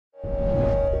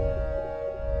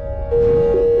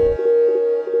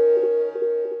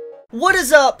What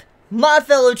is up, my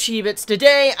fellow Chibits?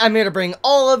 Today, I'm here to bring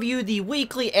all of you the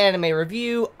weekly anime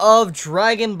review of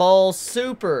Dragon Ball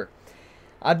Super.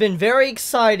 I've been very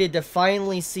excited to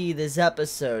finally see this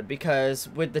episode, because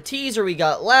with the teaser we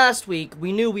got last week,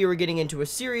 we knew we were getting into a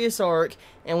serious arc,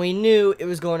 and we knew it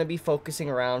was going to be focusing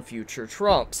around future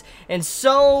Trunks. And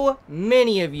so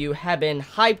many of you have been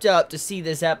hyped up to see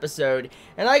this episode,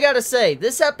 and I gotta say,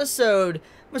 this episode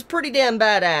was pretty damn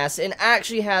badass and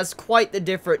actually has quite the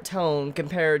different tone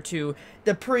compared to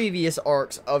the previous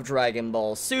arcs of Dragon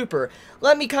Ball Super.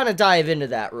 Let me kind of dive into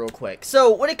that real quick. So,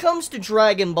 when it comes to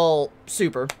Dragon Ball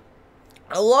Super,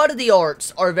 a lot of the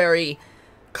arcs are very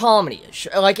comedy-ish.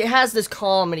 Like, it has this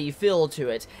comedy feel to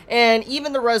it. And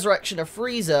even the resurrection of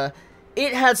Frieza,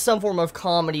 it had some form of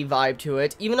comedy vibe to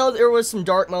it. Even though there was some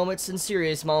dark moments and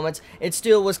serious moments, it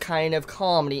still was kind of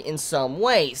comedy in some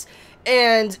ways.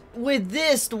 And with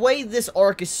this, the way this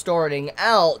arc is starting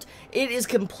out, it is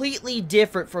completely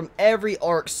different from every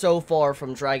arc so far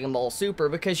from Dragon Ball Super,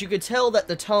 because you could tell that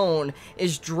the tone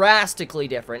is drastically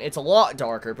different. It's a lot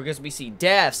darker because we see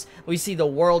deaths, we see the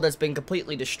world that's been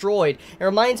completely destroyed. It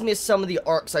reminds me of some of the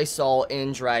arcs I saw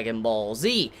in Dragon Ball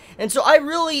Z. And so I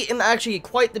really am actually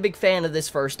quite the big fan of this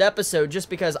first episode, just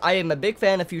because I am a big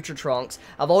fan of Future Trunks.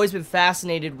 I've always been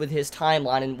fascinated with his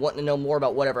timeline and wanting to know more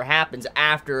about whatever happens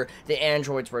after the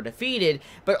androids were defeated,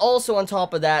 but also on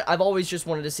top of that, I've always just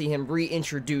wanted to see him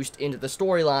reintroduced into the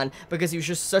storyline, because he was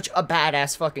just such a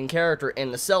badass fucking character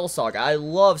in the Cell Saga. I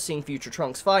love seeing Future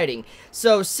Trunks fighting,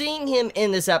 so seeing him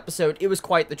in this episode, it was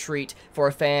quite the treat for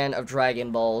a fan of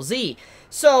Dragon Ball Z.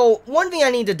 So, one thing I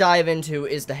need to dive into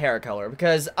is the hair color,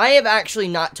 because I have actually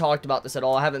not talked about this at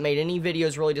all. I haven't made any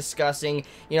videos really discussing,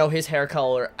 you know, his hair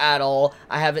color at all.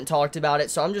 I haven't talked about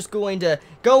it, so I'm just going to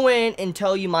go in and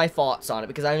tell you my thoughts on it,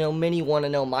 because I know many want to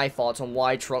know my thoughts on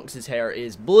why Trunks' hair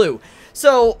is blue.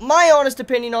 So, my honest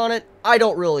opinion on it, I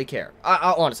don't really care.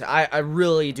 Honestly, I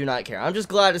really do not care. I'm just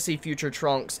glad to see Future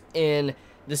Trunks in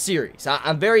the series.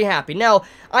 I'm very happy. Now,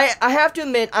 I have to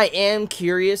admit, I am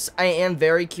curious. I am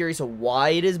very curious of why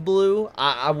it is blue.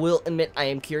 I will admit I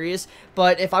am curious,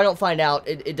 but if I don't find out,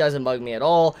 it doesn't bug me at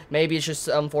all. Maybe it's just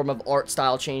some form of art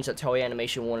style change that Toei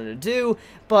Animation wanted to do,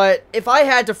 but if I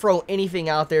had to throw anything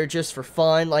out there just for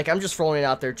fun, like, I'm just throwing it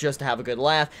out there just to have a good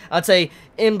laugh, I'd say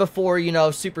in before, you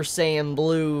know, Super Saiyan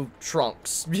Blue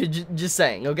Trunks. Just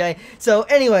saying, okay? So,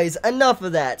 anyways, enough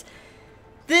of that.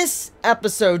 This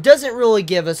episode doesn't really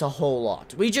give us a whole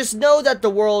lot. We just know that the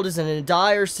world is in a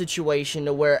dire situation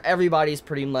to where everybody's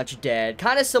pretty much dead.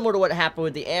 Kind of similar to what happened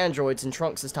with the androids in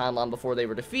Trunks' timeline before they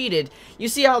were defeated. You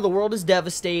see how the world is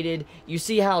devastated, you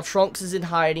see how Trunks is in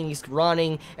hiding, he's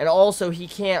running, and also he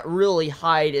can't really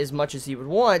hide as much as he would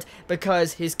want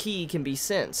because his ki can be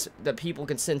sensed. The people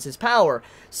can sense his power,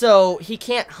 so he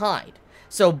can't hide.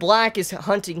 So Black is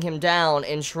hunting him down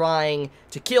and trying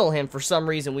to kill him for some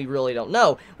reason we really don't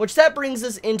know. Which that brings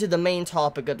us into the main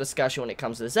topic of discussion when it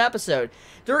comes to this episode.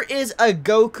 There is a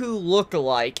Goku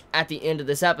lookalike at the end of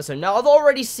this episode. Now, I've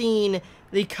already seen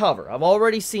the cover. I've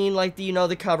already seen, like, the, you know,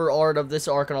 the cover art of this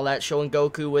arc and all that, showing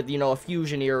Goku with, you know, a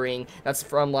fusion earring that's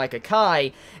from, like, a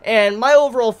Kai. And my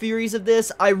overall theories of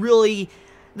this,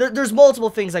 there's multiple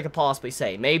things I could possibly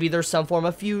say. Maybe there's some form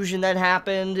of fusion that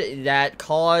happened that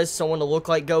caused someone to look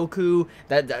like Goku.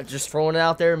 That just throwing it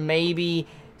out there. Maybe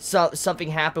something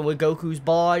happened with Goku's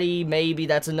body. Maybe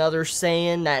that's another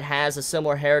Saiyan that has a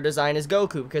similar hair design as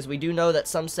Goku, because we do know that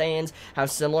some Saiyans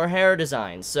have similar hair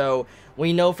designs. So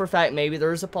we know for a fact maybe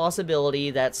there's a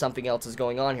possibility that something else is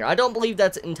going on here. I don't believe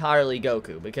that's entirely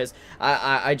Goku, because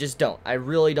I just don't. I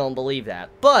really don't believe that.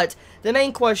 But the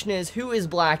main question is, who is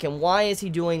Black and why is he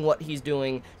doing what he's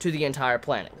doing to the entire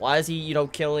planet? Why is he, you know,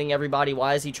 killing everybody?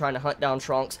 Why is he trying to hunt down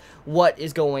Trunks? What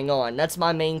is going on? That's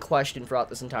my main question throughout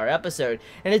this entire episode.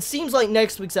 And it seems like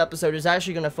next week's episode is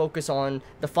actually going to focus on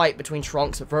the fight between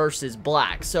Trunks versus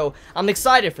Black. So I'm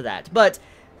excited for that. But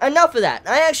enough of that.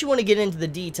 I actually want to get into the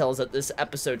details that this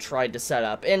episode tried to set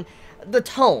up. And the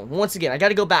tone, once again, I got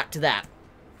to go back to that.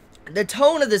 The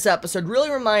tone of this episode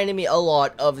really reminded me a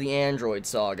lot of the Android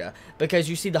Saga, because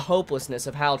you see the hopelessness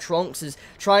of how Trunks is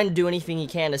trying to do anything he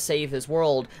can to save his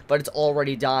world, but it's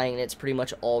already dying and it's pretty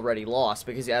much already lost,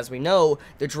 because as we know,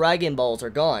 the Dragon Balls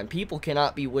are gone. People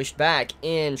cannot be wished back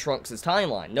in Trunks'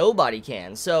 timeline. Nobody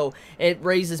can. So it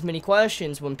raises many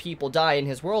questions. When people die in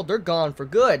his world, they're gone for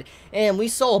good. And we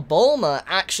saw Bulma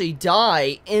actually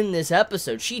die in this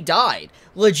episode. She died.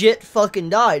 Legit fucking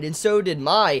died, and so did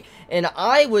Mai. And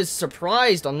I was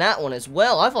surprised on that one as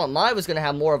well. I thought Mai was going to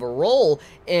have more of a role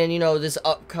in, you know, this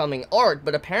upcoming arc,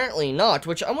 but apparently not,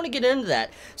 which I want to get into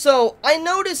that. So, I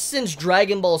noticed since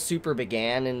Dragon Ball Super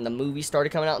began and the movie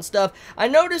started coming out and stuff, I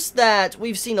noticed that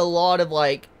we've seen a lot of,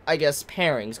 like, I guess,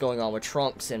 pairings going on with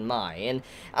Trunks and Mai, and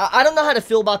I don't know how to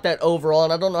feel about that overall,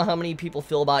 and I don't know how many people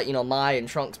feel about, you know, Mai and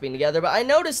Trunks being together, but I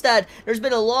noticed that there's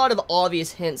been a lot of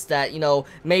obvious hints that, you know,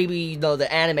 maybe, you know, the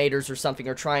animators or something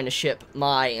are trying to ship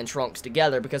Mai and Trunks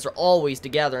together, because they're always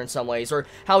together in some ways, or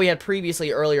how we had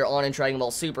previously earlier on in Dragon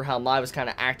Ball Super, how Mai was kind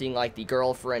of acting like the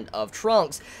girlfriend of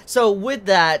Trunks. So with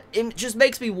that, it just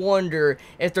makes me wonder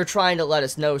if they're trying to let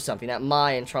us know something, that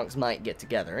Mai and Trunks might get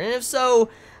together, and if so,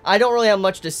 I don't really have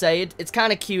much to say. It's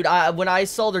kind of cute. When I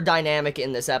saw their dynamic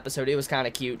in this episode, it was kind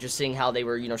of cute, just seeing how they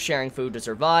were, you know, sharing food to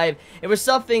survive. It was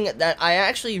something that I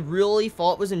actually really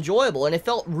thought was enjoyable, and it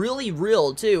felt really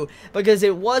real, too, because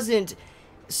it wasn't,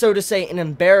 so to say, an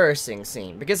embarrassing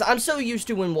scene, because I'm so used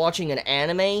to when watching an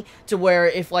anime to where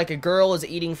if like a girl is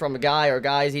eating from a guy or a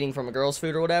guy is eating from a girl's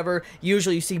food or whatever,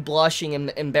 usually you see blushing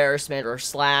and embarrassment or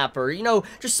slap or, you know,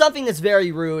 just something that's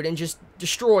very rude and just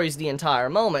destroys the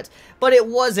entire moment. But it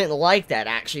wasn't like that,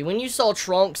 actually. When you saw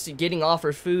Trunks getting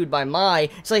offered food by Mai,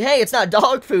 it's like, hey, it's not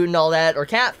dog food and all that, or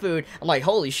cat food. I'm like,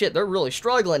 holy shit, they're really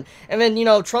struggling. And then, you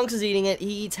know, Trunks is eating it,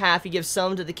 he eats half, he gives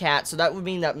some to the cat, so that would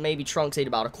mean that maybe Trunks ate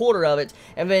about a quarter of it,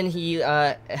 and then he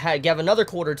gave another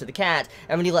quarter to the cat,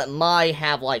 and then he let Mai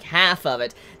have, like, half of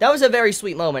it. That was a very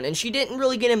sweet moment, and she didn't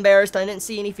really get embarrassed. I didn't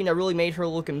see anything that really made her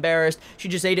look embarrassed. She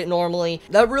just ate it normally.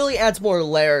 That really adds more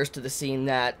layers to the scene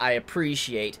that I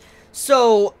appreciate.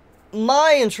 So,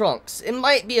 Mai and Trunks, it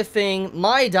might be a thing.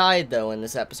 Mai died, though, in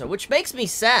this episode, which makes me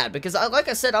sad, because, like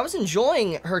I said, I was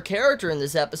enjoying her character in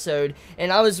this episode,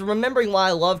 and I was remembering why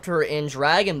I loved her in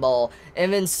Dragon Ball,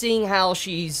 and then seeing how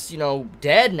she's, you know,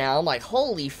 dead now, I'm like,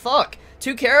 holy fuck,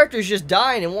 2 characters just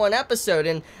died in 1 episode,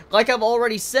 and like I've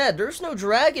already said, there's no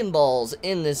Dragon Balls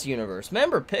in this universe.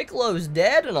 Remember, Piccolo's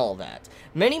dead and all that.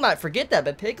 Many might forget that,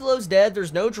 but Piccolo's dead,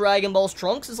 there's no Dragon Balls,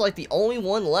 Trunks is like the only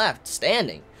one left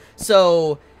standing.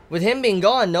 So, with him being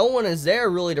gone, no one is there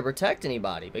really to protect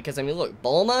anybody. Because, I mean, look,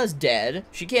 Bulma's dead.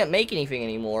 She can't make anything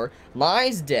anymore.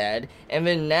 Mai's dead. And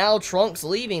then now Trunks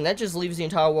leaving. That just leaves the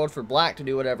entire world for Black to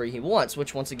do whatever he wants.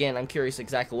 Which, once again, I'm curious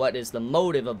exactly what is the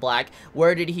motive of Black.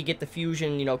 Where did he get the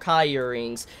fusion, you know, Kai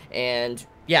earrings? And,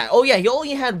 yeah. Oh, yeah, he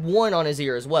only had 1 on his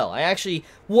ear as well. I actually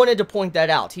wanted to point that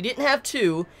out. He didn't have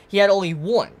 2. He had only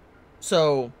 1.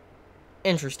 So,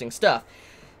 interesting stuff.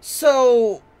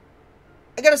 So,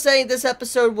 I gotta say, this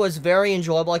episode was very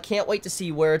enjoyable. I can't wait to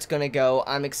see where it's gonna go.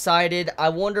 I'm excited. I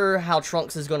wonder how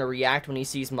Trunks is gonna react when he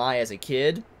sees Mai as a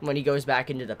kid, when he goes back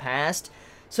into the past.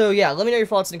 So yeah, let me know your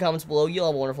thoughts in the comments below. You'll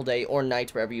have a wonderful day or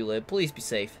night wherever you live. Please be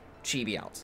safe. Chibi out.